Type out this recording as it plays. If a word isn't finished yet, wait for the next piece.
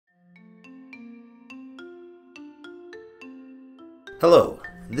Hello,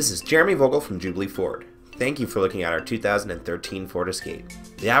 this is Jeremy Vogel from Jubilee Ford. Thank you for looking at our 2013 Ford Escape.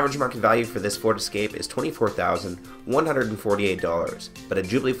 The average market value for this Ford Escape is $24,148, but at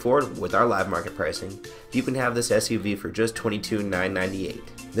Jubilee Ford, with our live market pricing, you can have this SUV for just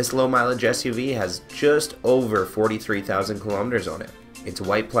 $22,998. This low mileage SUV has just over 43,000 kilometers on it. It's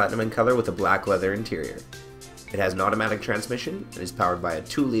white platinum in color with a black leather interior. It has an automatic transmission and is powered by a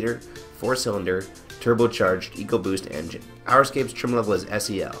 2-liter, 4-cylinder, turbocharged EcoBoost engine. Our Escape's trim level is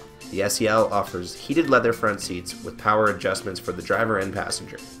SEL. The SEL offers heated leather front seats with power adjustments for the driver and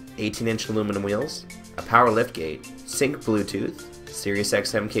passenger, 18-inch aluminum wheels, a power liftgate, sync Bluetooth, Sirius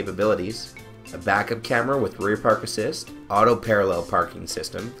XM capabilities, a backup camera with rear park assist, auto parallel parking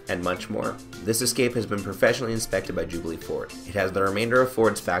system, and much more. This Escape has been professionally inspected by Jubilee Ford. It has the remainder of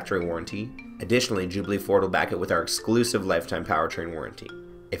Ford's factory warranty. Additionally, Jubilee Ford will back it with our exclusive lifetime powertrain warranty.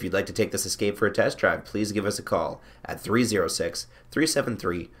 If you'd like to take this Escape for a test drive, please give us a call at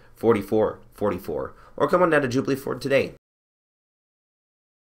 306-373-4444 or come on down to Jubilee Ford today.